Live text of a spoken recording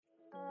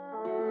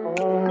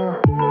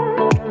Welcome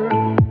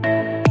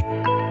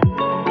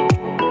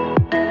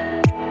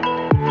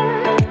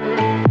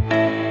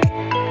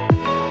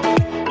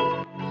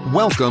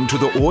to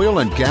the Oil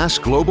and Gas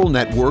Global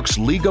Network's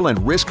Legal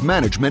and Risk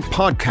Management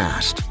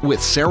Podcast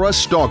with Sarah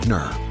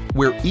Stogner,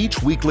 where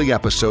each weekly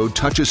episode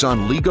touches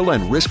on legal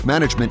and risk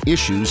management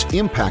issues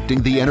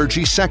impacting the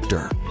energy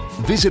sector.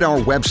 Visit our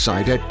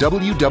website at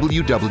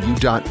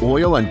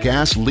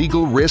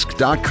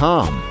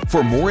www.oilandgaslegalrisk.com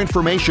for more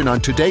information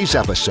on today's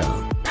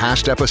episode,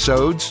 past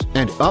episodes,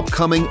 and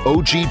upcoming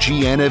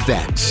OGGN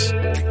events.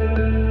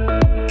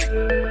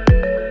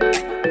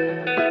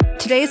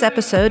 Today's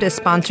episode is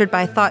sponsored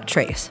by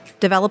ThoughtTrace,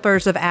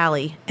 developers of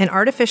Alley, an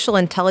artificial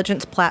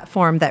intelligence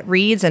platform that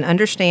reads and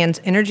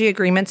understands energy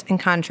agreements and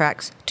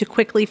contracts to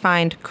quickly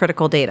find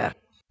critical data.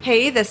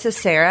 Hey, this is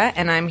Sarah,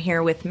 and I'm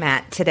here with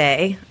Matt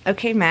today.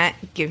 Okay, Matt,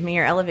 give me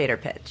your elevator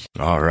pitch.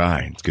 All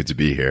right. It's good to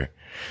be here.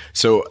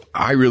 So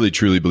I really,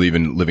 truly believe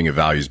in living a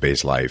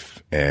values-based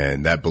life.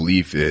 And that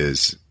belief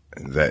is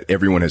that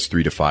everyone has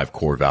 3 to 5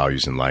 core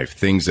values in life,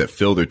 things that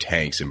fill their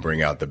tanks and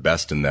bring out the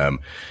best in them.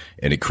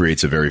 And it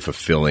creates a very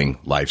fulfilling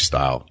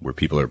lifestyle where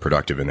people are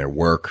productive in their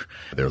work,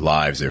 their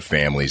lives, their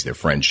families, their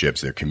friendships,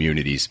 their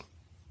communities.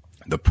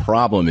 The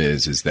problem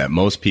is that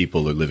most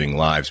people are living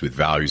lives with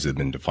values that have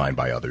been defined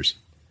by others.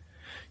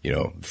 You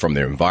know, from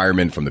their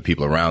environment, from the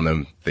people around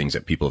them, things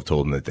that people have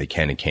told them that they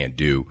can and can't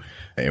do.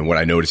 And what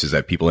I notice is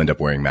that people end up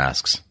wearing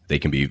masks. They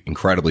can be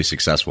incredibly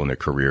successful in their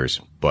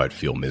careers, but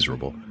feel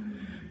miserable.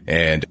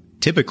 And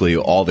typically,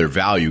 all their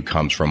value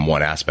comes from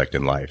one aspect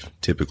in life.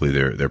 Typically,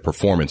 their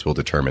performance will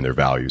determine their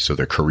value. So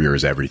their career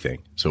is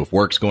everything. So if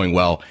work's going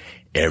well,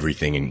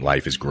 everything in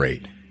life is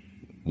great.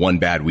 One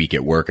bad week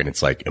at work and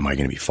it's like, am I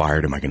going to be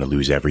fired? Am I going to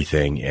lose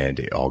everything? And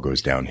it all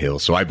goes downhill.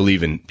 So I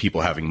believe in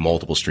people having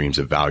multiple streams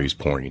of values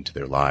pouring into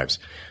their lives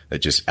that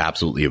just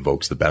absolutely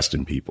evokes the best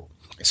in people.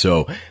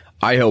 So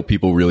I help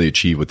people really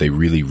achieve what they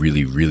really,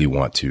 really, really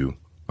want to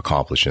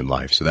accomplish in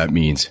life. So that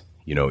means,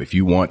 you know, if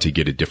you want to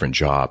get a different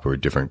job or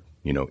a different,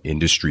 you know,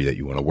 industry that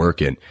you want to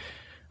work in,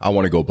 I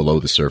want to go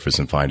below the surface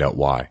and find out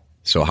why.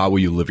 So how will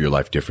you live your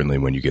life differently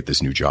when you get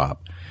this new job?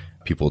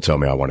 People tell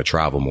me I want to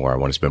travel more. I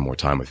want to spend more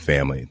time with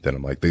family. Then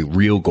I'm like, the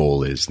real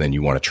goal is then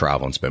you want to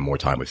travel and spend more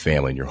time with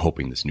family and you're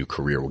hoping this new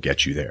career will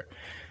get you there.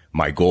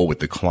 My goal with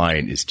the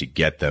client is to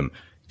get them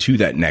to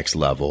that next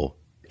level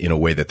in a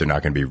way that they're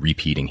not going to be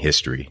repeating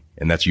history.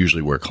 And that's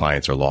usually where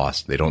clients are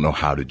lost. They don't know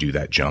how to do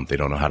that jump. They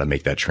don't know how to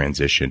make that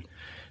transition.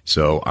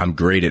 So I'm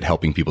great at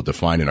helping people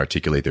define and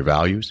articulate their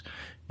values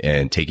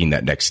and taking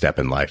that next step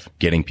in life,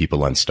 getting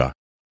people unstuck.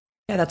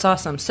 Yeah, that's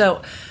awesome.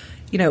 So,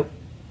 you know,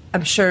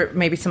 I'm sure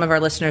maybe some of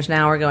our listeners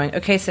now are going,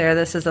 okay, Sarah,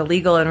 this is a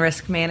legal and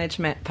risk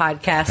management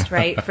podcast,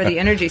 right, for the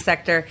energy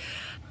sector.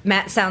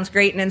 Matt sounds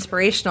great and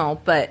inspirational,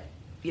 but,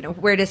 you know,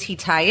 where does he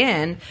tie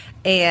in?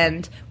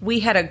 And we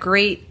had a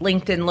great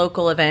LinkedIn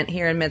local event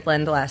here in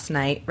Midland last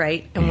night,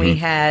 right? And we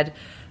had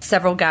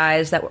several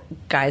guys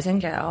and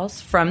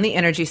gals from the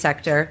energy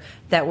sector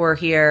that were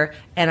here.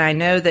 And I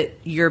know that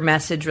your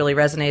message really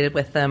resonated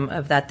with them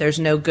of that there's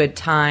no good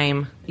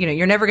time. You know,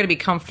 you're never going to be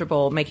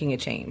comfortable making a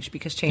change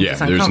because change is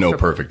uncomfortable. There's no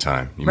perfect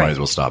time. You might as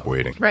well stop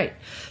waiting. Right.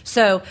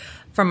 So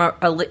from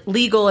a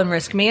legal and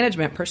risk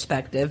management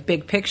perspective,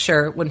 big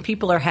picture, when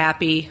people are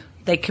happy,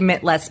 they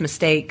commit less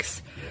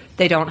mistakes.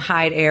 They don't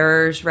hide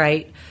errors,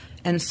 right?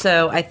 And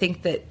so I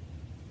think that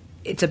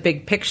it's a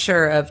big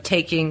picture of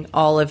taking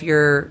all of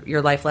your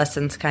life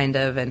lessons kind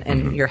of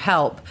and your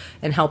help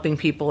and helping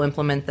people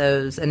implement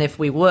those. And if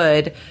we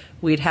would,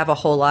 we'd have a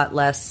whole lot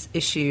less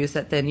issues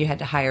that then you had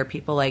to hire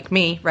people like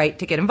me, right,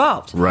 to get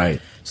involved.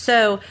 Right.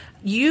 So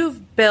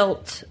you've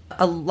built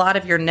a lot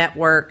of your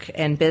network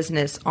and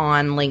business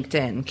on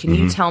LinkedIn. Can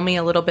you tell me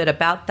a little bit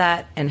about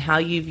that and how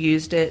you've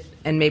used it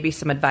and maybe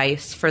some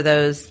advice for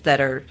those that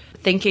are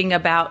thinking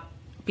about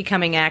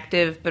becoming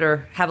active but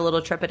have a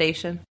little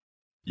trepidation?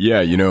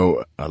 Yeah, you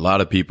know, a lot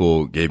of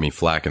people gave me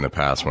flack in the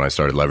past when I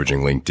started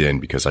leveraging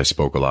LinkedIn because I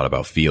spoke a lot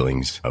about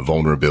feelings,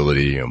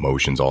 vulnerability,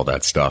 emotions, all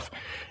that stuff.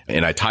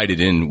 And I tied it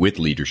in with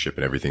leadership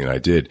and everything that I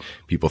did.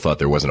 People thought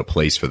there wasn't a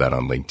place for that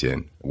on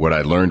LinkedIn. What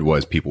I learned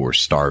was people were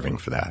starving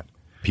for that.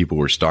 People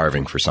were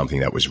starving for something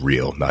that was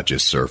real, not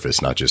just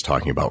surface, not just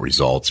talking about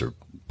results or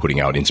putting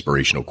out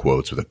inspirational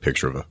quotes with a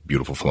picture of a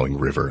beautiful flowing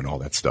river and all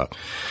that stuff.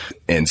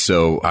 And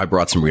so I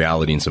brought some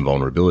reality and some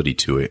vulnerability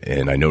to it.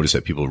 And I noticed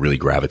that people really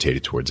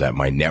gravitated towards that.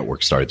 My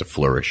network started to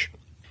flourish.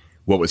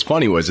 What was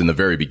funny was in the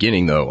very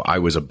beginning, though, I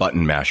was a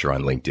button masher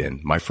on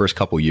LinkedIn. My first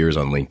couple years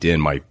on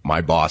LinkedIn,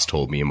 my boss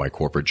told me in my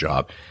corporate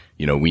job,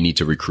 you know, we need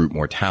to recruit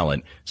more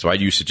talent. So I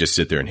used to just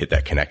sit there and hit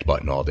that connect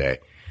button all day.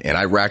 And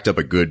I racked up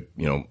a good,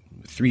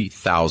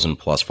 3,000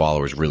 plus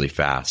followers really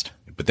fast.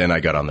 But then I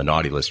got on the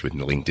naughty list with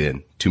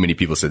LinkedIn. Too many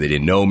people said they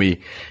didn't know me.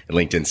 And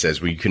LinkedIn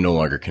says, well, you can no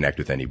longer connect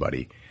with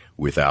anybody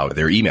without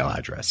their email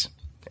address.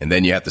 And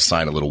then you have to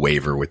sign a little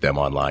waiver with them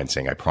online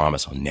saying, I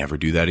promise I'll never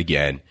do that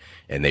again.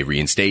 And they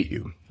reinstate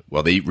you.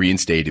 Well, they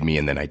reinstated me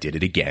and then I did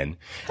it again.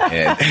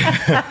 And,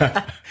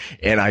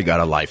 and I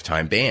got a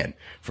lifetime ban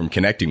from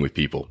connecting with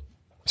people.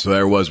 So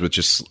there I was with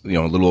just, a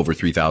little over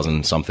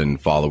 3,000 something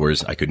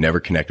followers. I could never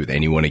connect with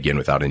anyone again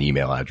without an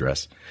email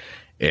address.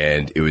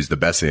 And it was the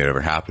best thing that ever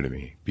happened to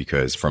me,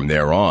 because from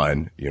there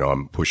on,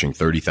 I'm pushing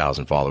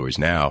 30,000 followers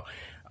now.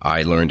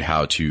 I learned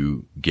how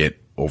to get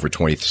over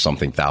 20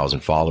 something thousand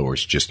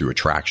followers just through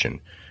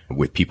attraction,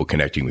 with people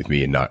connecting with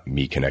me and not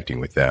me connecting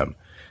with them.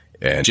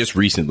 And just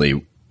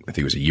recently, I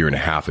think it was a year and a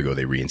half ago,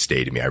 they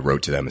reinstated me. I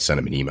wrote to them and sent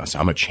them an email. I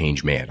said, I'm a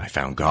changed man. I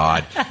found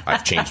God.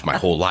 I've changed my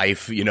whole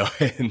life,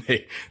 and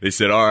they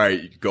said, all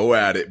right, go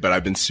at it. But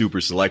I've been super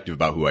selective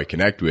about who I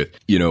connect with.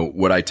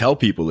 What I tell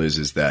people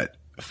is that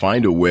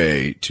find a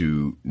way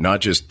to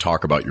not just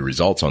talk about your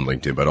results on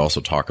LinkedIn, but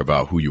also talk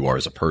about who you are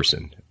as a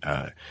person.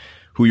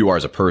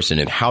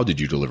 And how did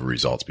you deliver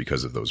results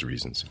because of those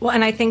reasons? Well,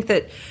 and I think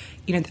that,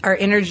 our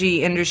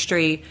energy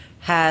industry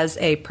has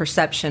a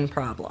perception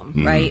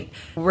problem, right?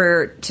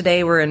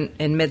 Today we're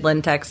in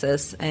Midland,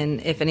 Texas,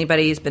 and if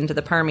anybody's been to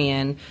the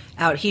Permian,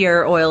 out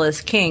here oil is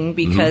king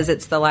because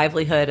it's the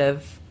livelihood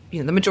of,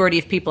 the majority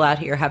of people out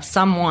here have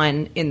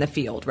someone in the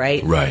field,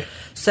 right? Right.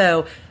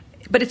 So,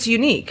 but it's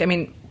unique. I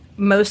mean,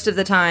 most of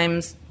the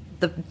times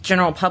the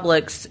general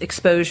public's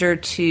exposure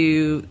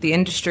to the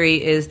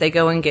industry is they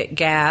go and get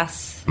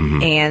gas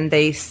and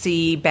they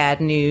see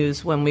bad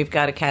news when we've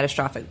got a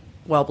catastrophic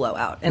well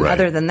blowout. And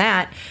other than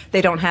that,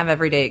 they don't have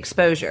everyday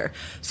exposure.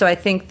 So I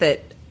think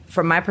that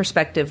from my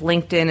perspective,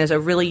 LinkedIn is a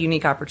really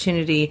unique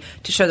opportunity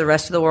to show the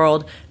rest of the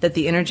world that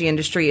the energy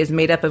industry is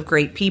made up of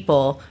great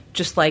people,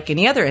 just like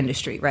any other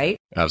industry, right?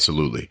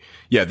 Absolutely.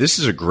 Yeah, this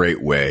is a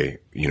great way,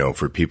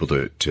 for people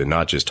to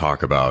not just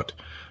talk about,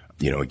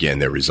 again,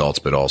 their results,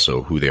 but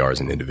also who they are as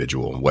an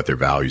individual and what their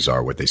values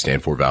are, what they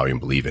stand for, value,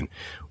 and believe in.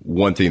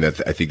 One thing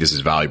that I think this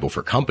is valuable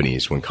for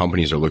companies, when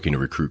companies are looking to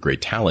recruit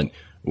great talent,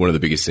 one of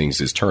the biggest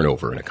things is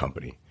turnover in a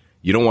company.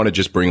 You don't want to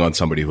just bring on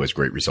somebody who has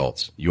great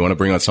results. You want to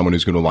bring on someone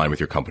who's going to align with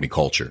your company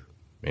culture.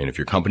 And if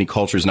your company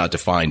culture is not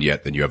defined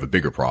yet, then you have a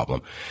bigger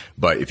problem.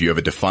 But if you have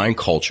a defined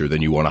culture,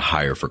 then you want to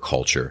hire for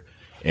culture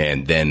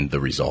and then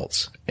the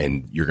results.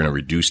 And you're going to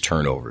reduce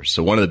turnover.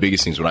 So one of the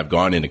biggest things when I've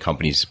gone into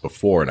companies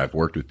before and I've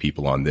worked with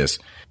people on this,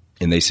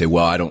 and they say,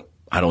 well, I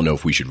don't know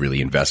if we should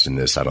really invest in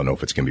this. I don't know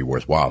if it's going to be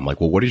worthwhile. I'm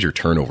like, well, what is your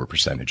turnover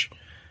percentage?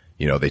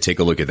 They take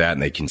a look at that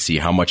and they can see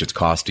how much it's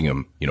costing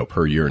them,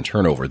 per year in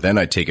turnover. Then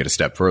I take it a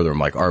step further. I'm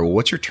like, all right, well,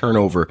 what's your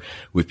turnover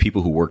with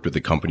people who worked with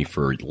the company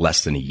for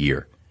less than a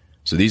year?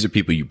 So these are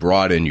people you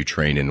brought in, you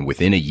trained, and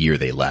within a year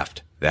they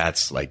left.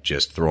 That's like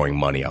just throwing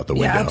money out the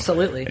window. Yeah,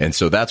 absolutely. And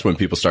so that's when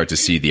people start to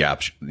see the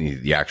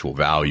actual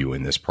value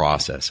in this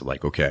process.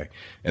 Like, okay.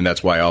 And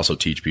that's why I also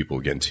teach people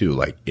again too,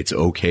 like it's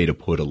okay to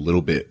put a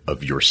little bit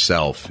of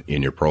yourself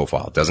in your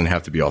profile. It doesn't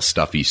have to be all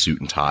stuffy suit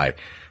and tie.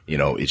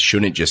 It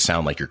shouldn't just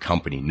sound like your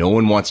company. No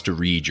one wants to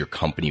read your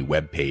company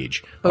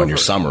webpage on your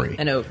summary.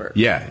 And over.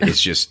 Yeah. It's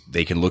just,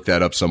 they can look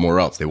that up somewhere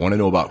else. They want to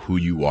know about who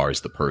you are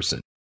as the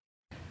person.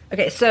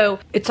 Okay. So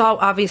it's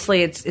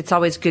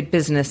always good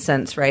business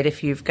sense, right?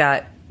 If you've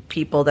got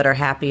people that are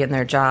happy in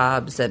their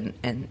jobs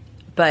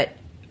but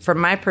from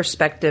my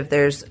perspective,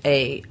 there's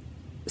a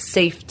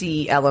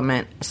safety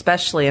element,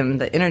 especially in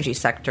the energy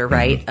sector,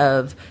 right?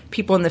 Of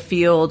people in the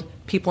field,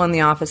 people in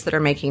the office that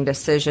are making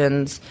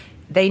decisions.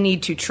 They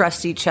need to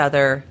trust each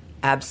other,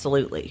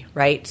 absolutely,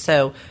 right?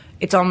 So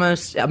it's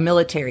almost a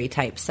military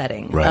type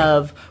setting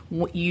of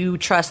you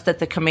trust that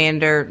the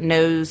commander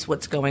knows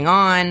what's going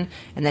on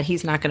and that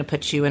he's not going to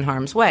put you in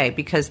harm's way,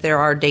 because there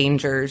are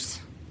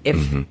dangers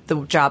if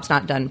the job's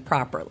not done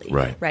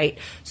properly, right?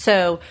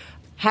 So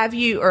how do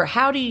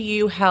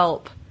you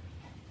help,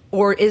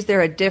 or is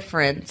there a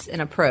difference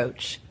in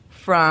approach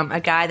from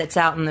a guy that's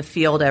out in the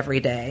field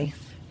every day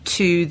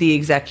to the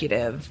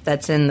executive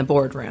that's in the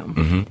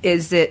boardroom?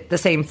 Is it the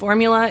same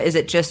formula? Is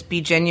it just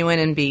be genuine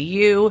and be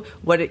you?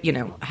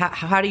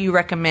 How do you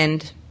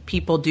recommend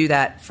people do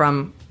that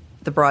from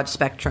the broad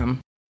spectrum?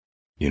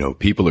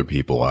 People are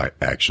people.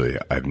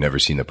 I've never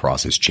seen the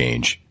process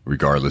change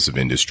regardless of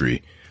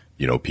industry.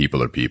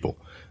 People are people.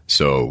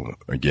 So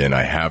again,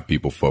 I have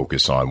people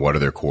focus on what are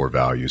their core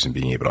values and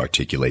being able to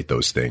articulate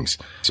those things.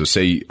 So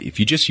say if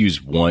you just use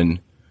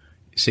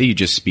say you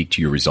just speak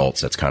to your results,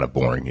 that's kind of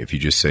boring. If you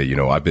just say,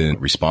 I've been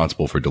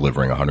responsible for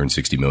delivering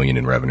 160 million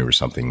in revenue or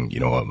something,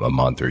 a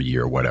month or a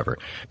year or whatever,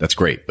 that's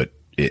great, but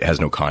it has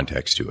no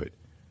context to it.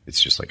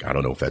 It's just like, I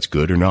don't know if that's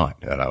good or not.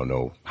 And I don't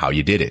know how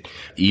you did it.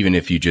 Even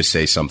if you just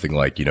say something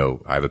like,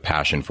 I have a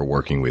passion for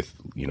working with,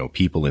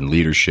 people in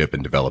leadership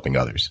and developing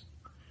others.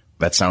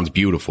 That sounds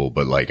beautiful,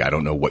 but I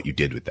don't know what you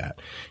did with that.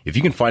 If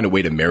you can find a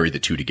way to marry the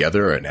two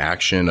together, an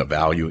action, a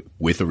value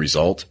with a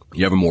result,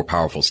 you have a more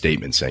powerful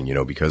statement saying,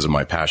 because of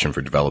my passion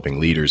for developing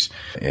leaders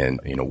and,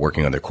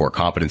 working on their core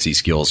competency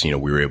skills, we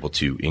were able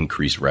to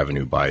increase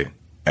revenue by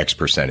X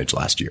percentage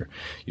last year.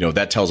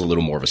 That tells a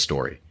little more of a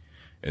story.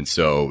 And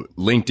so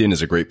LinkedIn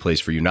is a great place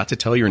for you not to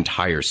tell your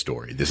entire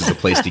story. This is a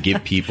place to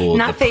give people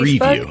the Facebook.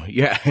 preview.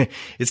 Yeah.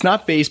 It's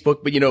not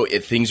Facebook,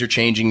 but things are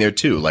changing there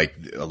too. Like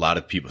a lot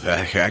of people,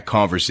 that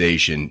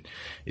conversation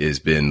has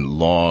been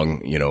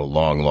long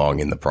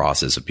in the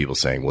process of people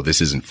saying, well,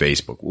 this isn't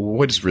Facebook. Well,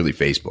 what is really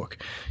Facebook?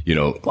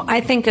 Well,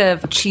 I think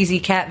of cheesy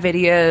cat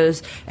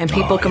videos and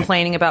people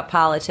complaining about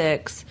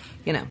politics,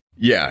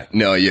 Yeah,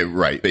 no, yeah,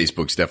 right.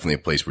 Facebook's definitely a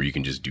place where you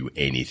can just do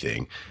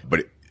anything.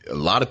 But a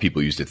lot of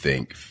people used to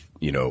think,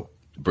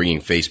 bringing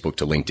Facebook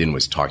to LinkedIn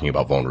was talking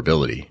about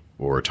vulnerability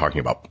or talking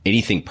about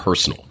anything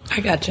personal.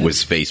 I gotcha. Was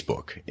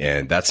Facebook.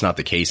 And that's not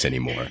the case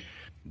anymore.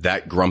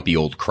 That grumpy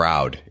old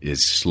crowd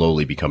is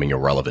slowly becoming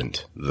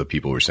irrelevant. The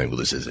people who are saying, well,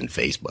 this isn't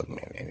Facebook.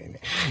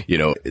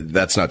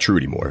 That's not true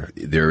anymore.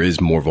 There is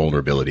more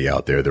vulnerability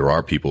out there. There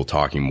are people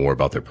talking more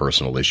about their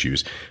personal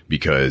issues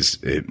because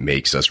it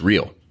makes us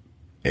real.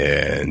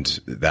 And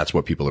that's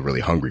what people are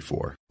really hungry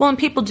for. Well, and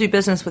people do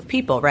business with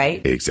people,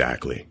 right?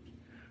 Exactly.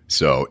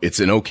 So it's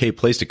an okay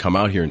place to come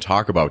out here and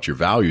talk about what your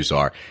values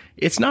are.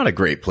 It's not a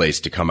great place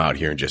to come out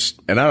here and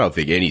and I don't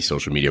think any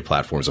social media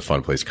platform is a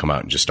fun place to come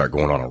out and just start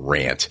going on a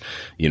rant,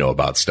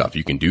 about stuff.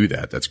 You can do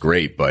that. That's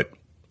great. But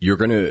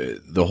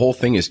the whole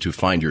thing is to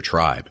find your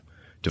tribe,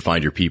 to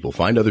find your people,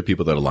 find other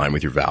people that align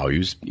with your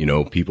values,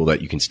 people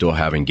that you can still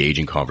have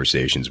engaging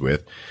conversations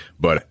with.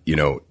 But,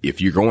 if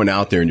you're going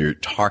out there and you're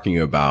talking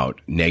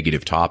about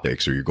negative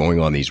topics or you're going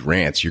on these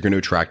rants, you're going to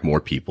attract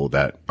more people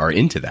that are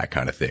into that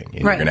kind of thing.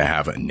 And right. You're going to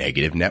have a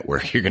negative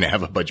network. You're going to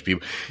have a bunch of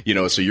people,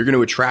 so you're going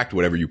to attract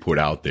whatever you put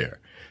out there.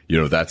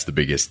 That's the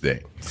biggest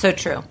thing. So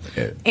true.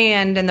 Yeah.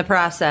 And in the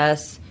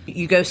process,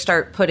 you go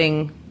start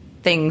putting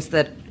things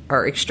that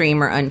are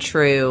extreme or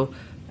untrue.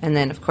 And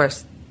then, of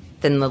course,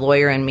 then the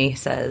lawyer in me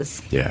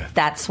says, yeah,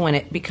 that's when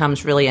it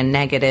becomes really a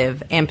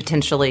negative and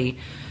potentially,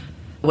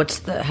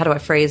 how do I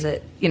phrase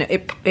it?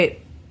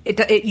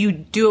 You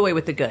do away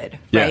with the good,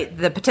 right? Yeah.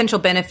 The potential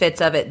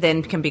benefits of it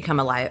then can become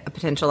a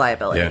potential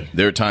liability. Yeah.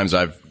 There are times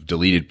I've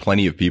deleted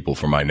plenty of people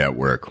from my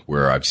network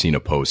where I've seen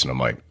a post and I'm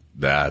like,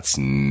 that's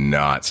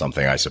not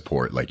something I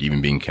support. Like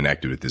even being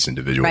connected with this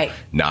individual, right.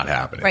 Not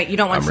happening. Right. You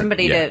don't want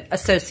somebody to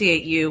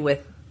associate you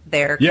with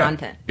their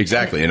content.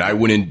 Exactly. And I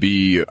wouldn't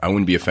be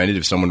offended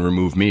if someone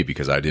removed me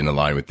because I didn't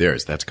align with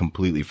theirs. That's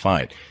completely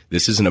fine.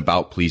 This isn't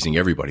about pleasing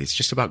everybody. It's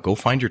just about go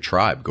find your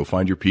tribe, go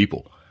find your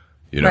people,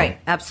 Right.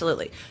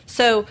 Absolutely.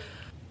 So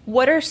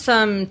what are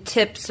some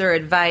tips or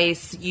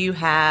advice you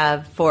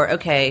have for,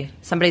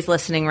 somebody's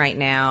listening right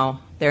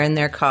now, they're in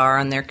their car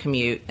on their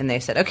commute and they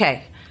said,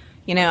 okay,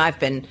 I've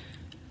been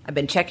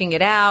checking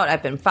it out.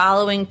 I've been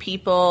following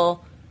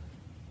people.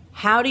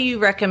 How do you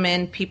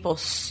recommend people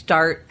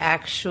start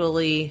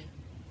actually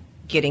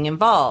getting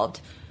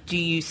involved? Do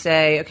you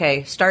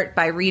say, start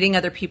by reading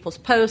other people's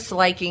posts,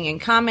 liking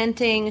and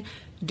commenting?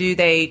 Do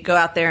they go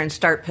out there and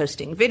start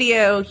posting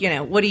video?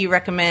 What do you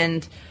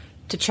recommend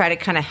to try to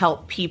kind of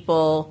help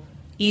people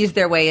ease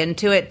their way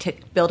into it to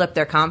build up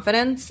their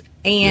confidence?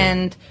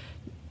 And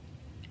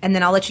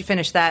then I'll let you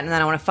finish that, and then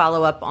I want to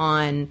follow up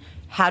on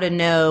how to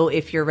know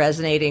if you're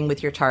resonating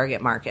with your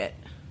target market.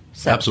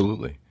 So.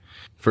 Absolutely.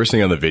 First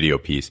thing on the video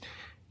piece,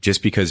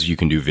 just because you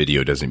can do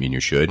video doesn't mean you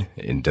should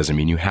and doesn't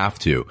mean you have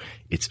to.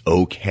 It's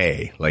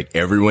okay. Like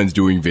everyone's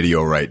doing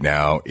video right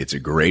now. It's a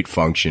great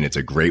function. It's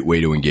a great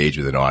way to engage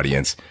with an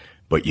audience,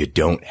 but you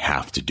don't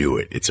have to do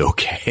it. It's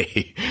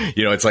okay.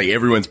 It's like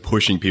everyone's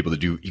pushing people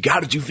to you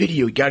got to do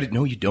video.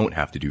 No, you don't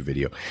have to do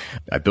video.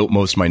 I built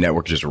most of my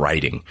network just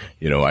writing.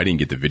 I didn't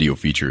get the video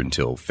feature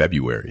until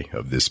February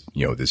of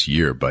this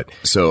year. But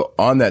so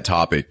on that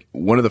topic,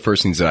 one of the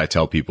first things that I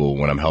tell people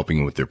when I'm helping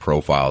them with their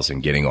profiles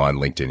and getting on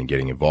LinkedIn and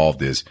getting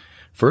involved is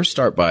first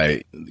start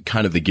by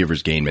kind of the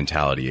giver's gain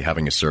mentality,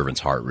 having a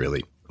servant's heart,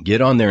 really.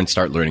 Get on there and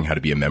start learning how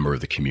to be a member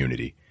of the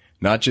community.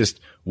 Not just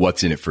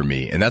what's in it for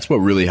me. And that's what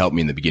really helped me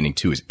in the beginning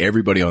too, is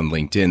everybody on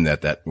LinkedIn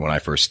that when I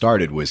first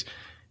started was,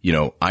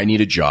 I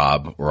need a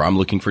job or I'm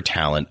looking for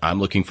talent. I'm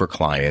looking for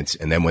clients.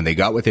 And then when they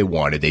got what they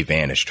wanted, they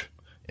vanished.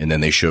 And then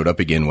they showed up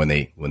again when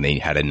they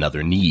had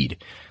another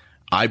need.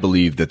 I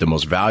believe that the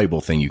most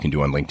valuable thing you can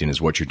do on LinkedIn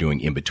is what you're doing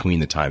in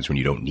between the times when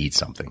you don't need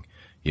something.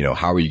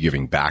 How are you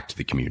giving back to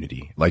the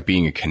community? Like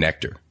being a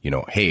connector.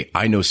 Hey,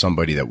 I know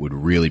somebody that would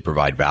really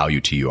provide value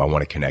to you. I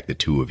want to connect the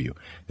two of you.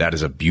 That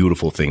is a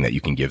beautiful thing that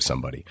you can give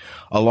somebody,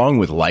 along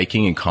with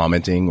liking and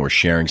commenting or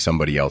sharing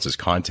somebody else's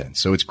content.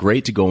 So it's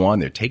great to go on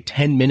there. Take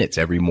 10 minutes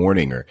every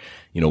morning or,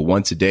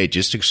 once a day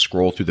just to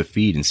scroll through the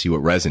feed and see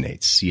what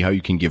resonates. See how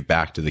you can give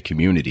back to the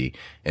community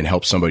and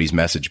help somebody's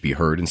message be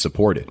heard and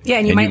supported. Yeah,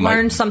 and you might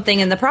learn something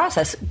in the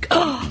process.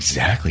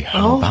 Exactly.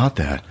 How about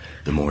that?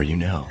 The more you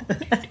know.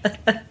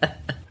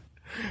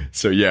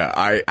 So yeah,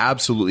 I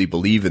absolutely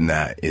believe in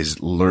that, is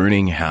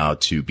learning how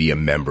to be a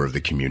member of the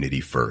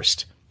community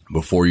first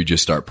before you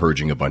just start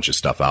purging a bunch of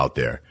stuff out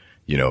there.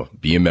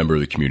 Be a member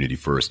of the community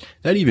first.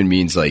 That even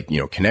means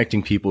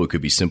connecting people. It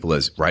could be simple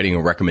as writing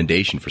a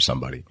recommendation for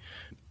somebody.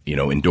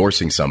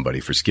 endorsing somebody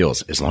for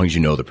skills, as long as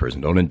you know the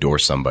person. Don't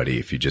endorse somebody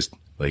if you just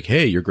like,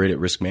 hey, you're great at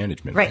risk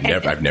management. Right.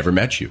 I've never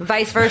met you.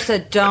 Vice versa.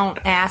 Don't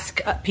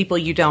ask people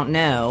you don't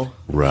know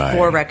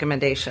for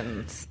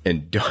recommendations.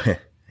 And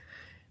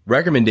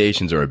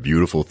recommendations are a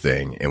beautiful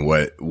thing. And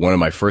one of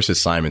my first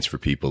assignments for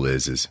people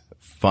is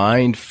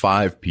find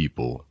 5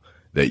 people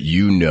that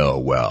you know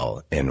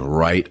well and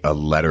write a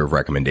letter of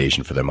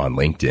recommendation for them on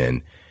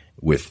LinkedIn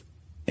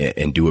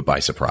and do it by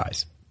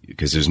surprise.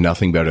 Because there's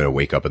nothing better to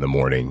wake up in the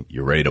morning,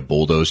 you're ready to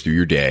bulldoze through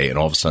your day, and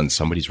all of a sudden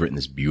somebody's written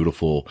this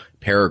beautiful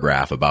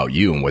paragraph about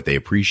you and what they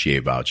appreciate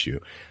about you.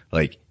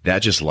 Like,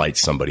 that just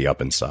lights somebody up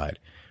inside.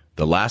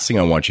 The last thing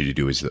I want you to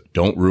do is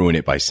don't ruin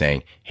it by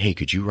saying, hey,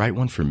 could you write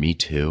one for me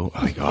too?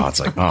 Like, it's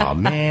like, oh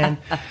man.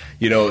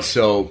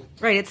 So.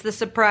 Right. It's the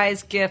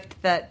surprise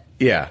gift that.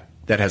 Yeah.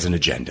 That has an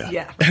agenda.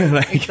 Yeah,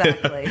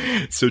 exactly.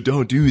 So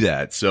don't do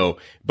that.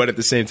 But at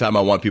the same time,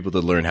 I want people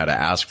to learn how to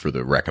ask for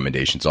the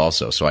recommendations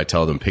also. So I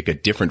tell them, pick a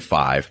different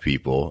 5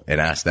 people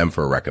and ask them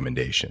for a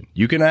recommendation.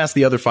 You can ask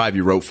the other 5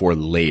 you wrote for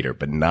later,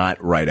 but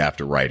not right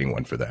after writing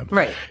one for them.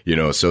 Right.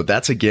 So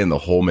that's, again, the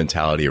whole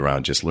mentality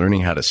around just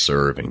learning how to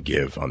serve and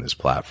give on this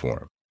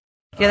platform.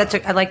 Yeah,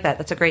 I like that.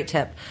 That's a great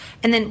tip.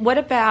 And then what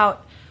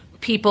about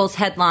people's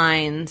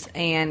headlines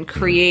and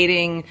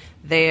creating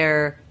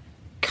their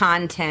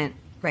content,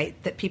 right,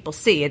 that people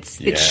see?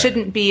 It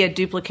shouldn't be a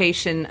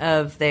duplication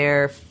of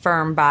their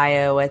firm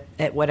bio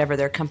at whatever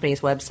their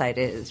company's website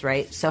is,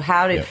 right? So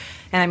and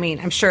I mean,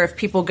 I'm sure if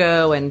people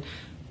go and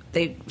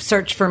they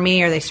search for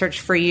me or they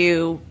search for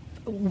you,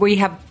 we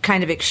have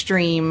kind of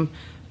extreme,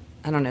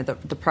 I don't know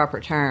the proper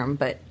term,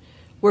 but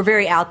we're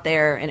very out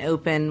there and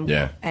open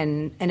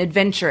and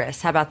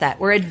adventurous. How about that?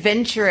 We're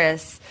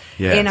adventurous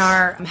in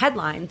our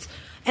headlines.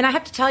 And I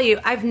have to tell you,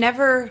 I've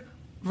never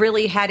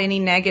really had any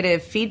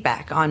negative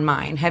feedback on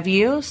mine. Have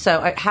you?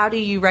 So how do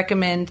you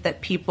recommend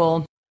that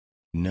people?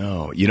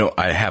 No,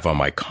 I have on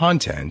my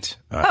content.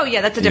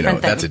 That's a different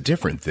thing. That's a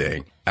different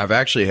thing. I've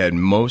actually had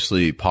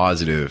mostly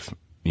positive,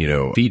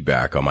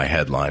 feedback on my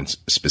headlines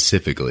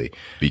specifically,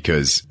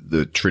 because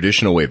the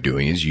traditional way of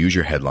doing it is use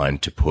your headline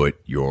to put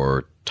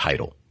your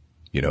title.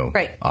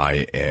 Right.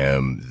 I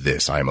am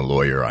this. I'm a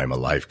lawyer. I'm a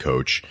life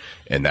coach.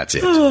 And that's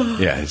it.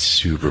 Yeah, it's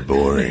super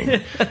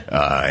boring.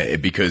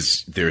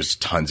 Because there's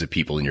tons of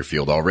people in your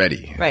field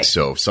already. Right.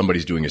 So if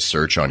somebody's doing a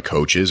search on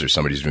coaches or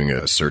somebody's doing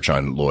a search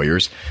on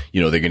lawyers,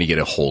 they're going to get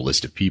a whole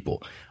list of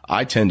people.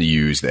 I tend to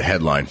use the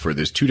headline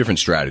there's 2 different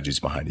strategies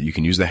behind it. You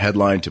can use the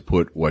headline to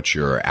put what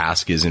your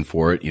ask is in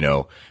for it.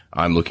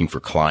 I'm looking for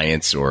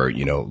clients, or,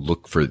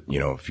 look for,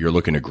 if you're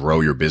looking to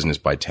grow your business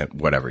by 10,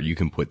 whatever, you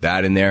can put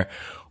that in there.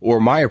 Or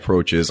my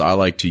approach is I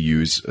like to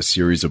use a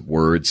series of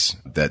words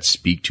that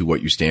speak to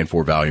what you stand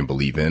for, value, and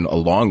believe in,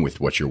 along with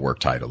what your work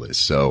title is.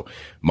 So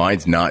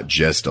mine's not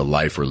just a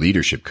life or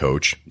leadership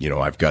coach.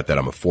 I've got that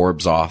I'm a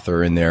Forbes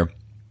author in there.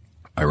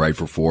 I write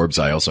for Forbes.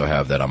 I also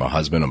have that I'm a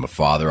husband, I'm a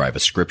father. I have a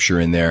scripture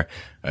in there.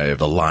 I have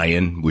the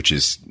lion, which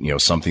is,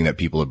 something that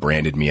people have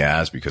branded me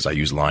as because I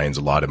use lions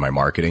a lot in my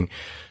marketing.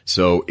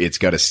 So it's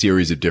got a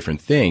series of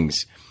different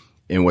things.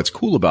 And what's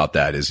cool about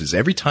that is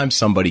every time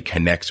somebody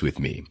connects with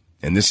me,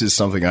 and this is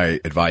something I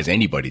advise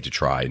anybody to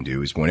try and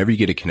do, is whenever you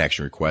get a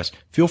connection request,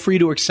 feel free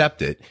to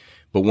accept it.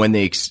 But when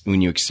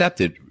you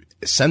accept it,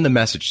 send the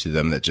message to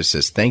them that just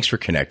says, thanks for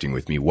connecting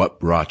with me. What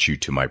brought you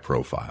to my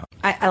profile?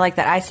 I like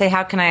that. I say,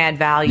 how can I add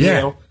value?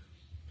 Yeah.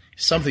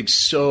 Something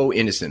so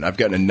innocent. I've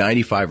gotten a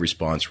 95%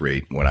 response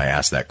rate when I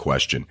ask that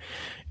question.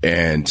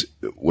 And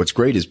what's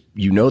great is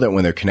that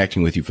when they're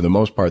connecting with you, for the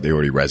most part, they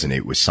already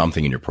resonate with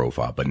something in your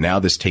profile. But now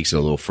this takes it a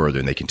little further,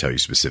 and they can tell you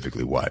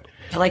specifically what.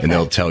 I like that. And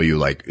they'll tell you,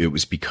 like, it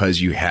was because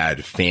you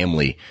had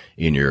family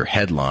in your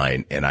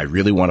headline, and I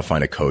really want to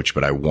find a coach,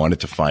 but I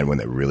wanted to find one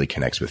that really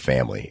connects with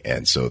family.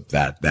 And so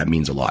that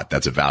means a lot.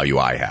 That's a value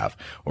I have.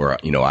 Or,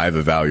 I have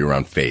a value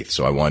around faith,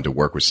 so I wanted to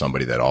work with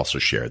somebody that also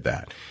shared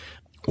that.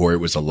 Or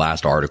it was the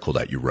last article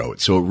that you wrote.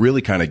 So it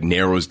really kind of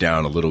narrows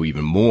down a little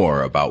even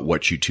more about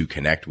what you two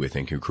connect with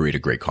and can create a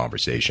great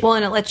conversation. Well,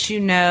 and it lets you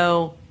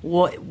know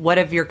what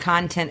of your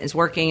content is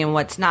working and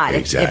what's not.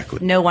 Exactly.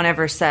 If no one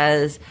ever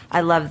says, I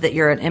love that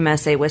you're an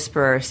MSA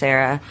whisperer,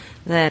 Sarah,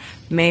 then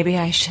maybe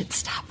I should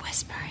stop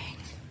whispering.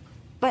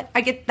 But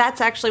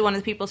that's actually one of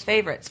the people's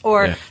favorites.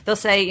 Or they'll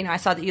say, I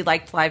saw that you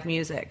liked live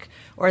music,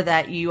 or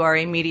that you are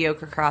a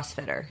mediocre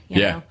CrossFitter. You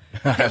know?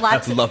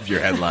 I love your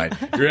headline.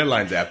 Your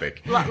headline's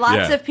epic.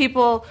 Lots of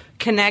people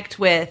connect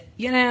with,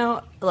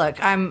 look,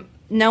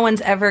 no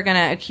one's ever going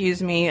to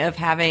accuse me of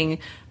having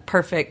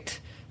perfect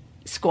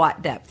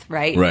squat depth,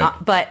 right?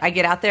 But I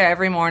get out there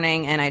every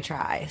morning and I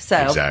try. So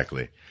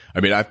exactly. I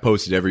mean, I've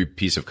posted every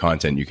piece of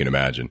content you can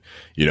imagine,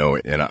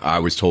 and I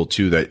was told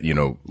too that,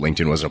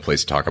 LinkedIn wasn't a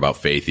place to talk about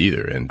faith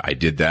either. And I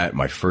did that.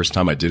 My first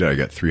time I did it, I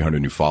got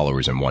 300 new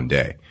followers in one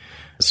day.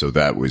 So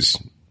that was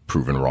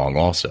proven wrong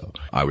also.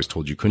 I was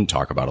told you couldn't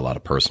talk about a lot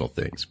of personal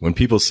things. When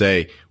people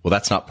say, well,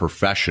 that's not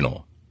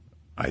professional,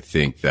 I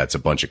think that's a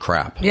bunch of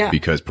crap. Yeah.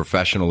 Because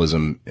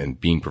professionalism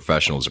and being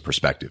professional is a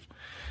perspective.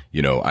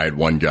 You know, I had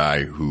one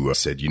guy who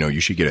said, you know, you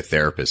should get a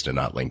therapist and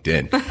not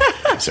LinkedIn.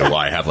 I said, well,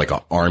 I have like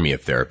an army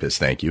of therapists.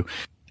 Thank you.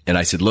 And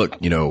I said, look,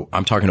 you know,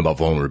 I'm talking about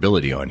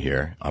vulnerability on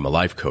here. I'm a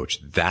life coach.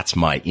 That's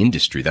my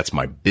industry. That's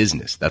my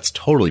business. That's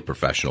totally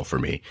professional for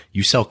me.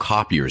 You sell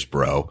copiers,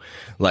 bro.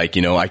 Like,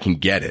 you know, I can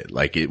get it.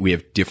 Like we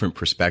have different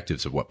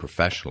perspectives of what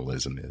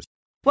professionalism is.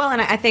 Well,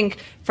 and I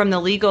think from the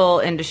legal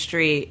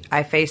industry,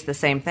 I faced the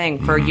same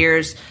thing. For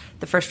years,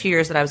 the first few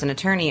years that I was an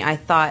attorney, I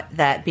thought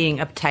that being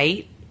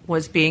uptight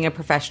was being a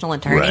professional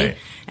attorney. Right.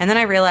 And then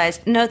I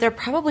realized, no, they're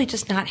probably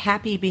just not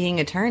happy being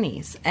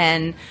attorneys.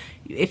 And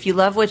if you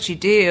love what you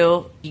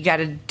do, you got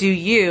to do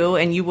you,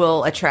 and you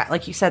will attract,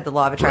 like you said, the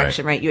law of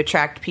attraction, right? You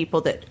attract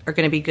people that are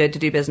going to be good to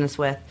do business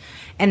with.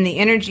 And the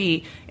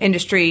energy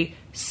industry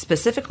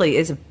specifically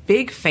is a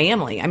big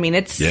family. I mean,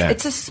 it's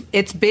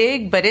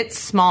big, but it's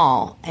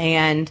small.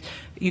 And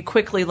you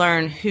quickly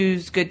learn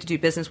who's good to do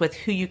business with,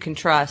 who you can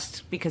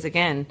trust, because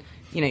again,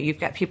 you know, you've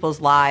got people's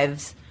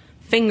lives,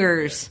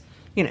 fingers,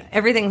 you know,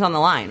 everything's on the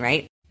line,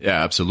 right?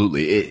 Yeah,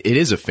 absolutely. It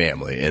is a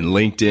family, and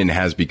LinkedIn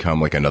has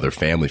become like another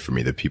family for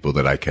me, the people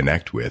that I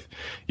connect with,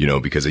 you know,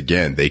 because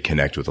again, they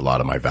connect with a lot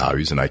of my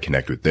values and I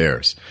connect with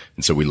theirs.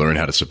 And so we learn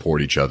how to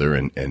support each other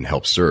and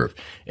help serve.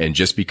 And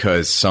just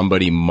because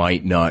somebody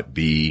might not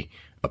be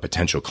a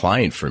potential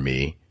client for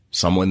me,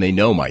 someone they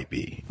know might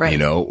be, right, you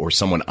know, or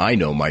someone I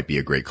know might be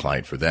a great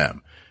client for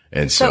them.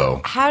 And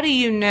so how do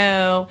you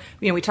know,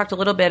 we talked a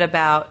little bit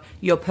about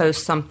you'll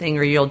post something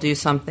or you'll do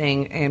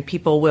something and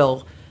people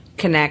will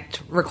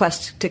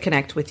request to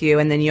connect with you,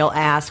 and then you'll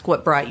ask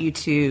what brought you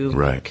to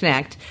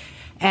connect.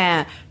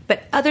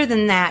 But other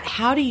than that,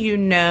 how do you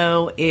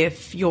know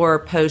if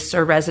your posts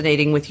are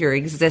resonating with your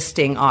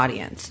existing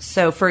audience?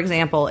 So, for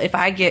example, if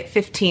I get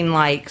 15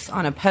 likes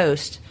on a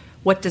post,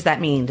 what does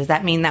that mean? Does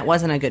that mean that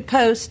wasn't a good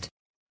post?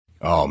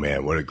 Oh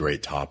man, what a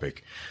great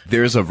topic.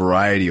 There's a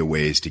variety of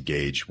ways to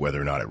gauge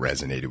whether or not it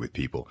resonated with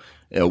people.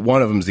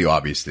 One of them is the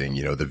obvious thing,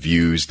 you know, the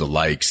views, the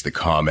likes, the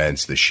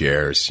comments, the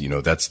shares, you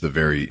know, that's the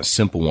very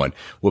simple one.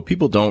 What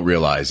people don't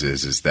realize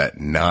is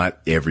that not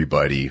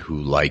everybody who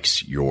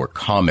likes your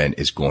comment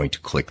is going to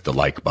click the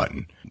like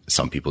button.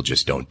 Some people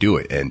just don't do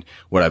it. And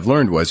what I've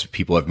learned was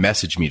people have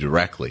messaged me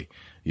directly.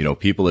 You know,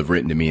 people have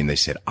written to me and they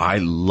said, I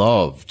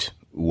loved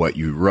what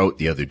you wrote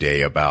the other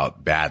day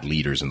about bad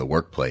leaders in the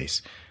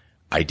workplace.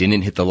 I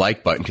didn't hit the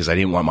like button because I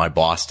didn't want my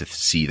boss to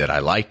see that I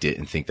liked it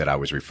and think that I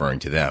was referring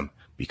to them,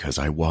 because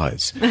I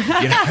was.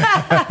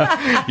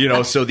 You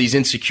know, so these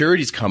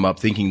insecurities come up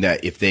thinking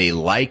that if they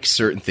like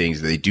certain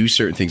things, they do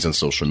certain things on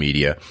social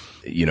media,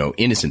 you know,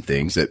 innocent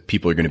things, that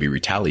people are going to be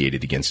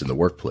retaliated against in the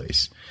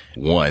workplace.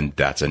 One,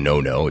 that's a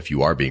no-no if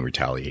you are being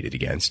retaliated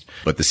against.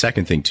 But the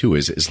second thing too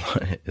is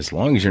as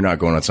long as you're not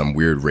going on some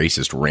weird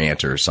racist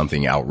rant or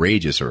something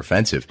outrageous or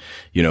offensive,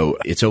 you know,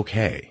 it's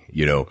okay,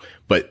 you know.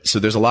 But so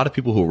there's a lot of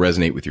people who will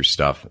resonate with your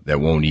stuff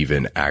that won't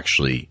even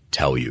actually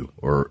tell you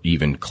or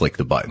even click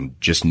the button.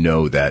 Just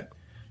know that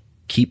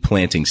keep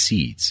planting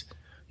seeds.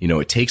 You know,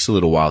 it takes a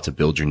little while to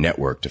build your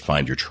network, to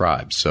find your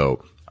tribe.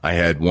 So I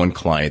had one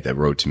client that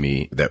wrote to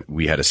me that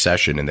we had a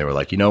session and they were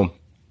like, you know,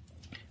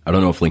 I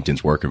don't know if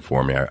LinkedIn's working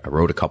for me. I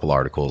wrote a couple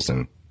articles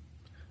and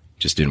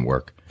just didn't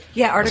work.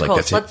 Yeah,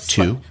 articles. Like,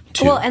 Two.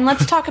 Well, and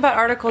let's talk about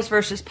articles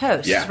versus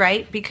posts,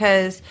 right?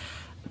 Because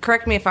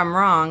correct me if I'm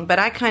wrong, but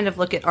I kind of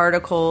look at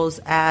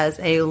articles as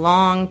a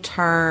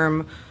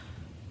long-term,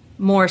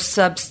 more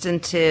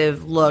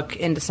substantive look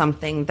into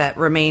something that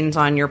remains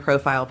on your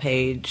profile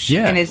page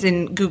and is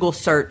in Google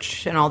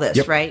search and all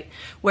this, right?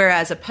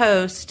 Whereas a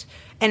post,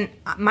 and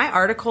my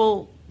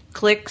article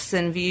clicks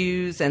and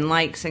views and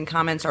likes and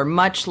comments are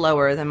much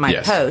lower than my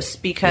posts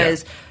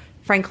because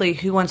frankly,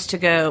 who wants to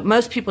go?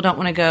 Most people don't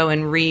want to go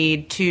and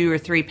read 2 or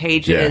 3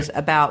 pages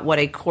about what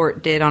a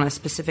court did on a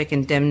specific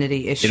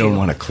indemnity issue. They don't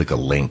want to click a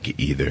link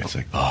either. It's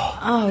like,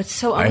 it's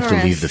so onerous. I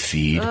have to leave the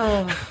feed.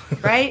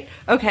 Right?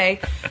 Okay.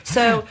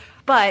 So,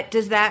 but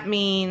does that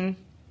mean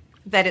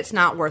that it's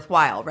not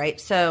worthwhile, right?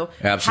 So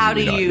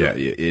absolutely how do you... Yeah,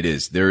 it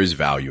is. There is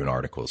value in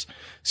articles.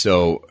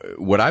 So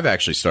what I've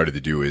actually started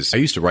to do is I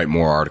used to write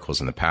more articles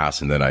in the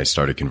past, and then I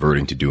started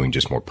converting to doing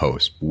just more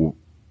posts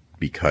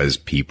because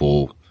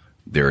people...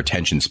 their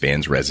attention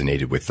spans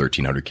resonated with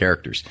 1,300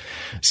 characters.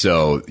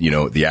 So, you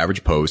know, the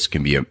average post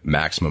can be a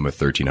maximum of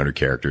 1,300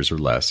 characters or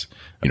less.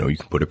 You know, you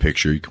can put a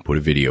picture, you can put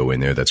a video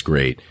in there. That's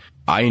great.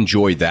 I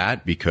enjoy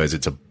that because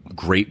it's a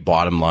great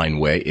bottom line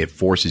way. It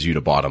forces you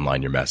to bottom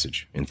line your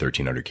message in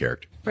 1,300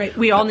 characters. Right.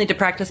 We all need to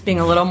practice being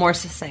a little more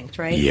succinct,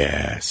 right?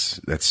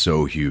 Yes. That's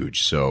so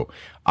huge. So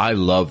I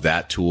love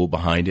that tool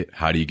behind it.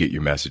 How do you get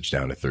your message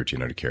down to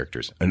 1,300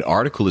 characters? An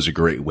article is a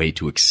great way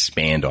to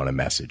expand on a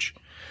message.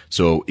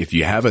 So if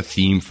you have a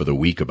theme for the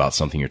week about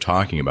something you're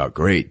talking about,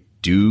 great.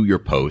 Do your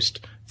post,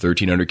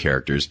 1,300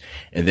 characters,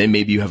 and then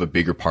maybe you have a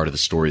bigger part of the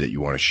story that you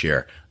want to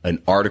share.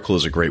 An article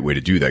is a great way to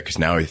do that because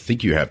now I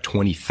think you have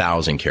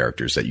 20,000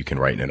 characters that you can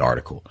write in an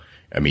article.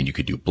 I mean, you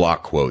could do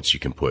block quotes. You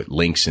can put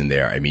links in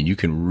there. I mean, you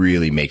can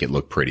really make it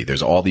look pretty.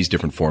 There's all these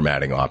different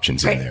formatting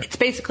options in there. It's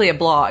basically a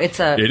blog. It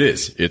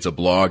is. It's a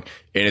blog,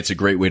 and it's a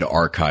great way to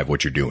archive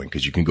what you're doing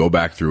because you can go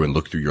back through and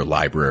look through your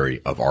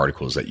library of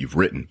articles that you've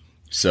written.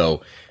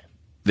 So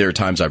there are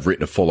times I've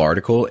written a full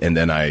article and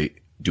then I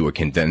do a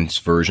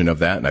condensed version of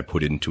that and I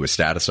put it into a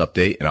status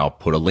update and I'll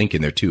put a link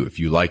in there too. If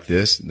you like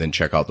this, then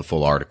check out the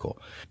full article.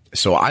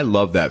 So I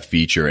love that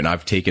feature, and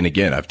I've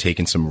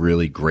taken some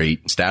really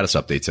great status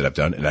updates that I've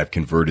done and I've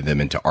converted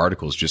them into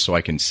articles just so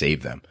I can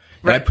save them.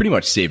 Right. And I pretty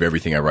much save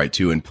everything I write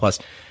too. And plus,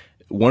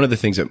 one of the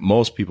things that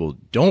most people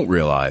don't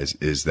realize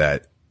is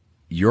that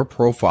your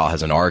profile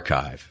has an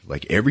archive.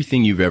 Like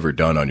everything you've ever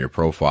done on your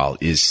profile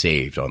is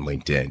saved on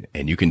LinkedIn,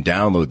 and you can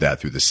download that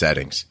through the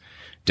settings.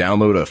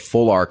 Download a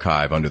full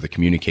archive under the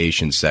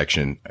communications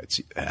section.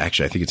 I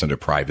think it's under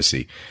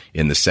privacy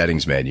in the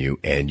settings menu,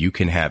 and you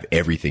can have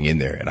everything in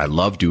there. And I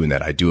love doing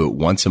that. I do it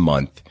once a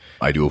month.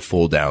 I do a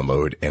full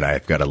download, and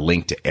I've got a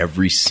link to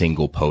every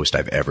single post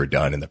I've ever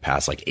done in the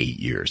past 8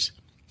 years.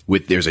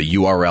 There's a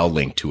URL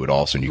link to it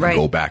also, and you can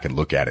go back and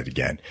look at it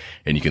again,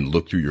 and you can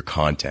look through your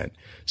content.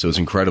 So it's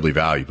incredibly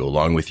valuable,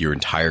 along with your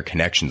entire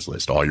connections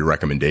list. All your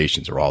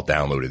recommendations are all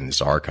downloaded in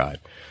this archive.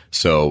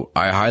 So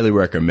I highly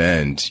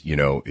recommend,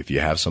 if you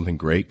have something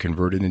great,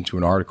 convert it into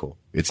an article.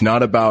 It's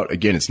not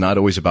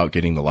always about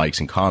getting the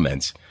likes and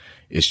comments.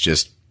 It's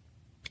just,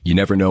 you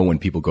never know when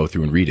people go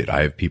through and read it.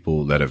 I have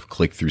people that have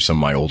clicked through some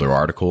of my older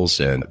articles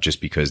and just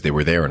because they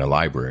were there in a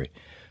library.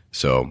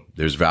 So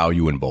there's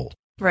value in both.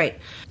 Right.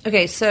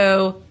 Okay.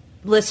 So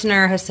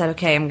listener has said,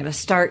 okay, I'm going to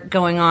start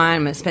going on.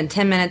 I'm going to spend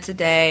 10 minutes a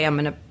day. I'm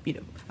going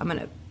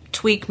to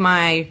tweak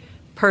my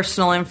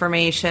personal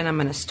information. I'm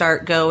going to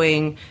start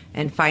going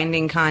and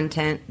finding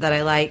content that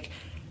I like.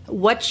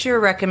 What's your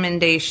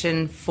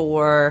recommendation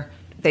for,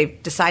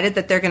 they've decided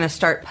that they're going to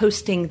start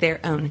posting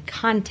their own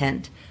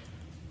content.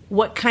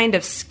 What kind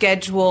of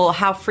schedule,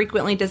 how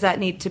frequently does that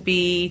need to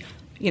be?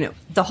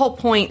 The whole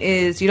point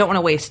is you don't want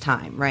to waste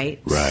time,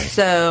 right? Right.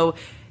 So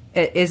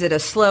is it a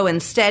slow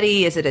and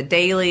steady? Is it a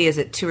daily? Is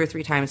it 2 or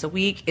 3 times a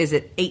week? Is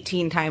it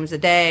 18 times a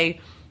day?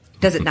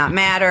 Does it not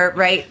matter,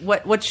 right?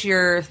 What's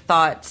your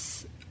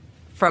thoughts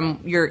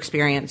from your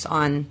experience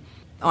on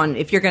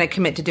if you're going to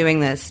commit to doing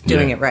this,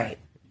 doing it right?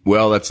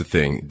 Well, that's the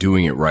thing.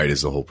 Doing it right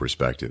is the whole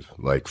perspective.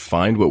 Like,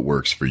 find what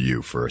works for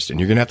you first, and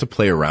you're going to have to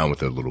play around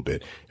with it a little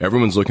bit.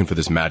 Everyone's looking for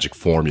this magic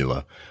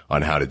formula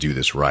on how to do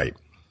this right.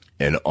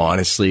 And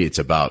honestly, it's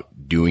about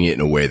doing it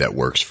in a way that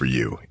works for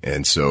you.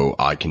 And so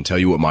I can tell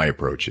you what my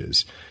approach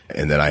is.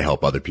 And then I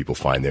help other people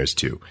find theirs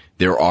too.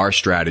 There are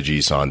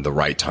strategies on the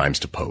right times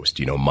to post.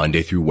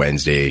 Monday through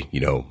Wednesday,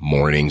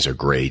 mornings are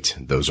great.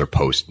 Those are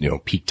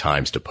peak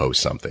times to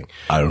post something.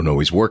 I don't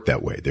always work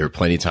that way. There are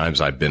plenty of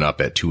times I've been up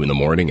at 2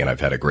 a.m. and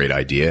I've had a great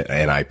idea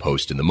and I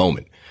post in the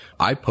moment.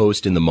 I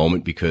post in the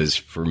moment because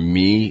for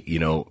me,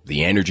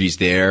 the energy's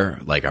there.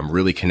 Like, I'm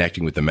really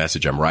connecting with the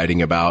message I'm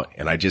writing about.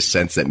 And I just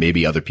sense that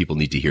maybe other people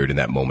need to hear it in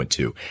that moment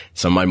too.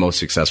 Some of my most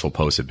successful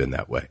posts have been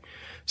that way.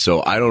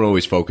 So I don't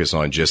always focus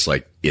on just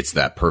it's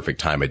that perfect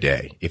time of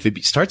day. If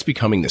it starts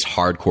becoming this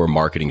hardcore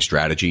marketing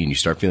strategy and you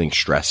start feeling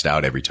stressed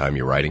out every time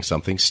you're writing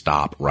something,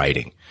 stop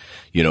writing.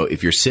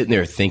 If you're sitting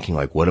there thinking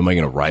what am I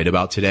going to write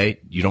about today?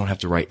 You don't have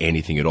to write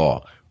anything at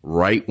all.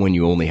 Write when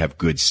you only have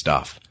good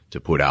stuff to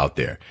put out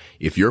there.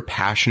 If you're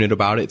passionate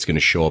about it, it's going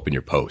to show up in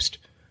your post.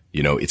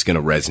 It's going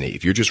to resonate.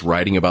 If you're just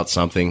writing about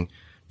something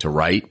to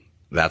write,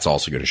 that's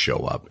also going to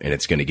show up, and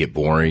it's going to get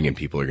boring and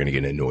people are going to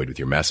get annoyed with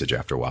your message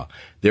after a while.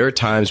 There are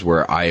times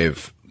where I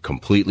have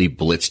completely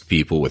blitzed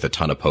people with a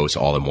ton of posts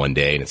all in one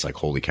day, and it's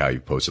holy cow,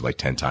 you've posted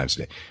 10 times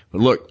a day.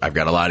 But look, I've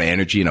got a lot of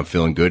energy and I'm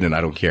feeling good and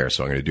I don't care,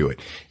 so I'm going to do it.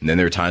 And then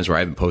there are times where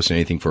I haven't posted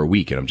anything for a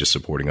week and I'm just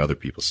supporting other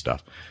people's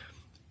stuff.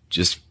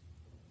 Just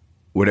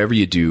whatever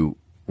you do,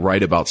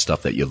 write about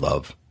stuff that you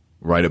love.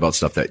 Write about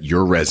stuff that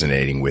you're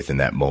resonating with in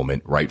that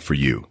moment. Write for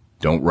you.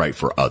 Don't write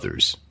for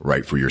others.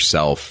 Write for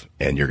yourself,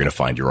 and you're going to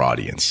find your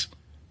audience.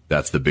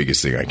 That's the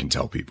biggest thing I can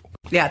tell people.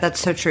 Yeah, that's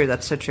so true.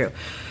 That's so true.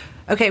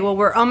 Okay, well,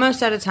 we're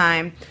almost out of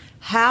time.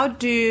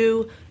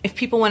 If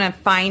people want to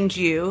find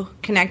you,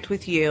 connect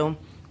with you,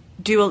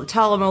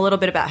 tell them a little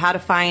bit about how to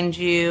find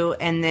you,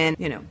 and then,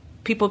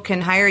 people can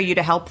hire you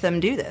to help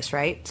them do this,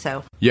 right?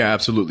 So yeah,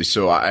 absolutely.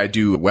 So I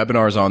do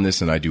webinars on this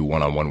and I do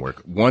one-on-one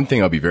work. One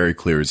thing I'll be very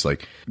clear is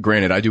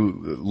granted,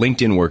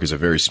 LinkedIn work is a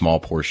very small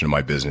portion of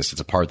my business. It's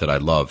a part that I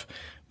love,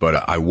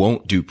 but I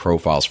won't do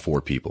profiles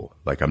for people.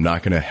 I'm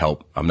not going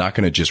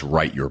to just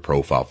write your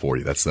profile for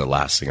you. That's the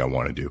last thing I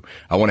want to do.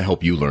 I want to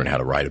help you learn how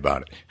to write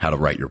about it, how to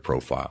write your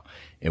profile.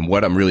 And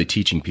what I'm really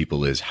teaching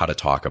people is how to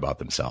talk about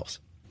themselves.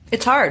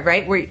 It's hard,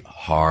 right?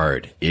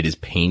 Hard. It is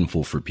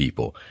painful for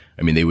people.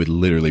 I mean, they would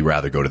literally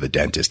rather go to the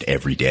dentist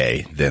every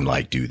day than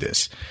do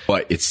this.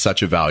 But it's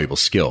such a valuable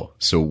skill.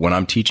 So when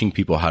I'm teaching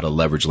people how to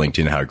leverage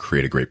LinkedIn, how to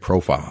create a great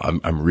profile,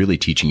 I'm really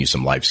teaching you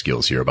some life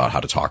skills here about how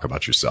to talk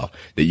about yourself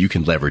that you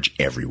can leverage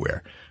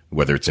everywhere.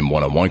 whether it's in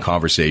one-on-one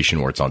conversation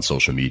or it's on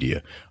social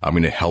media. I'm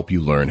going to help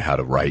you learn how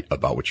to write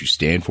about what you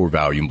stand for,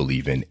 value, and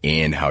believe in,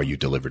 and how you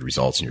delivered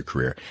results in your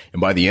career. And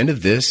by the end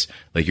of this,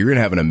 like, you're going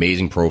to have an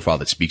amazing profile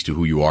that speaks to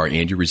who you are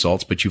and your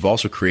results, but you've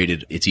also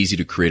it's easy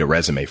to create a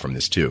resume from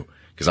this too.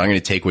 Because I'm going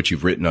to take what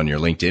you've written on your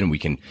LinkedIn, and we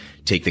can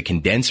take the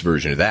condensed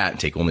version of that and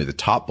take only the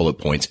top bullet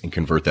points and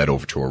convert that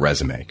over to a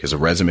resume. Because a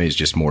resume is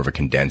just more of a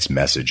condensed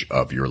message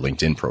of your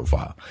LinkedIn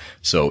profile.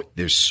 So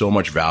there's so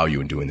much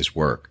value in doing this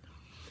work.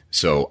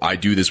 So I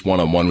do this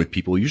one-on-one with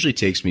people. It usually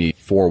takes me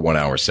 4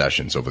 one-hour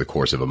sessions over the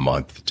course of a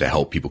month to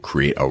help people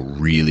create a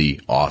really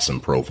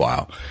awesome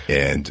profile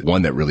and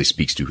one that really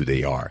speaks to who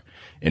they are.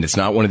 And it's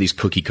not one of these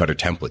cookie cutter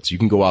templates. You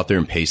can go out there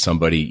and pay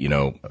somebody,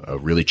 a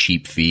really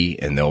cheap fee,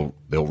 and they'll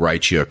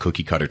write you a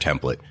cookie cutter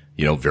template,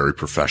 very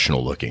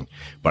professional looking.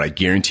 But I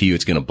guarantee you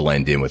it's going to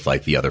blend in with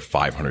like the other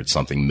 500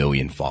 something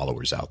million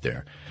followers out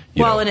there.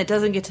 And it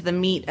doesn't get to the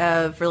meat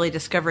of really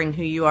discovering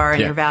who you are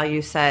and your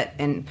value set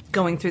and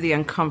going through the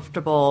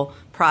uncomfortable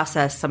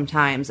process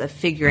sometimes of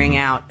figuring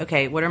out,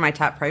 okay, what are my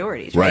top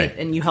priorities, right?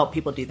 And you help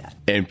people do that.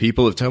 And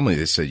people have told me,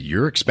 they said,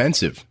 you're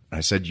expensive. I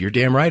said, you're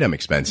damn right I'm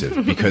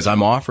expensive because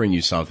I'm offering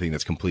you something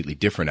that's completely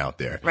different out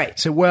there. Right. I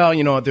said,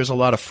 well, there's a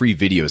lot of free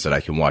videos that I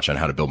can watch on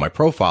how to build my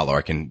profile, or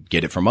I can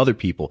get it from other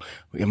people.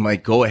 I'm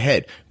like, go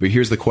ahead. But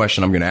here's the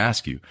question I'm going to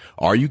ask you.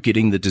 Are you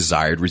getting the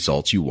desired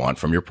results you want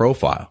from your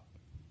profile?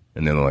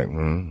 And then they're like,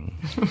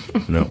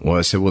 no. Well,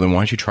 I said, well, then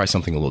why don't you try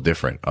something a little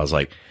different? I was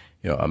like,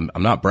 I'm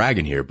not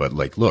bragging here, but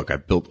like, look, I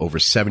built over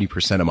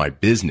 70% of my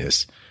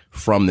business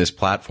from this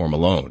platform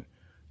alone,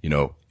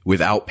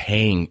 without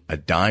paying a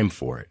dime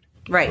for it.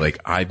 Right. Like,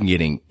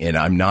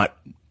 I'm not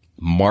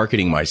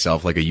marketing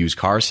myself like a used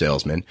car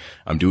salesman.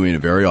 I'm doing it in a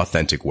very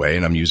authentic way,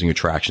 and I'm using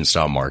attraction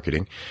style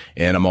marketing,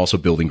 and I'm also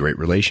building great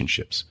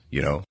relationships,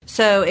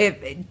 So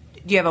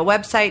do you have a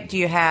website? Do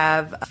you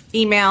have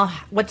email?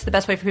 What's the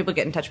best way for people to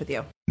get in touch with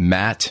you?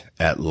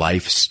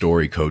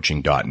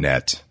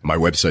 Matt@lifestorycoaching.net. My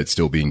website's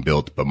still being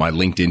built, but my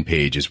LinkedIn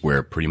page is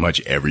where pretty much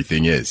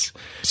everything is.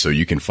 So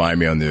you can find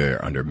me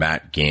under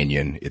Matt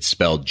Gagnon. It's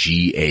spelled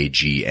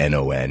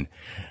Gagnon.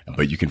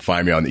 But you can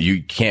find me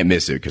you can't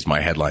miss it because my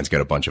headline's got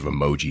a bunch of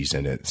emojis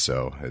in it.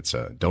 So it's,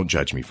 don't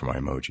judge me for my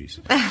emojis.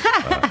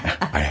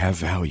 I have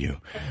value.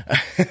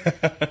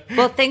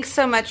 Well, thanks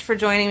so much for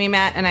joining me,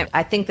 Matt. And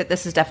I think that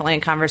this is definitely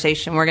a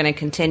conversation we're going to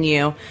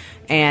continue,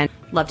 and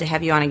love to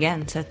have you on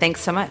again. So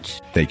thanks so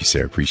much. Thank you,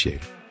 Sarah. Appreciate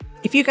it.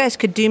 If you guys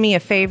could do me a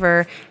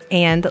favor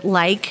and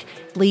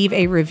leave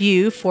a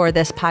review for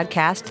this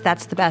podcast,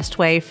 that's the best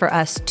way for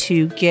us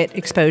to get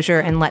exposure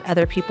and let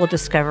other people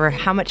discover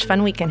how much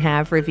fun we can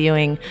have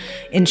reviewing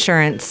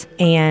insurance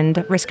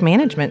and risk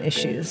management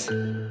issues.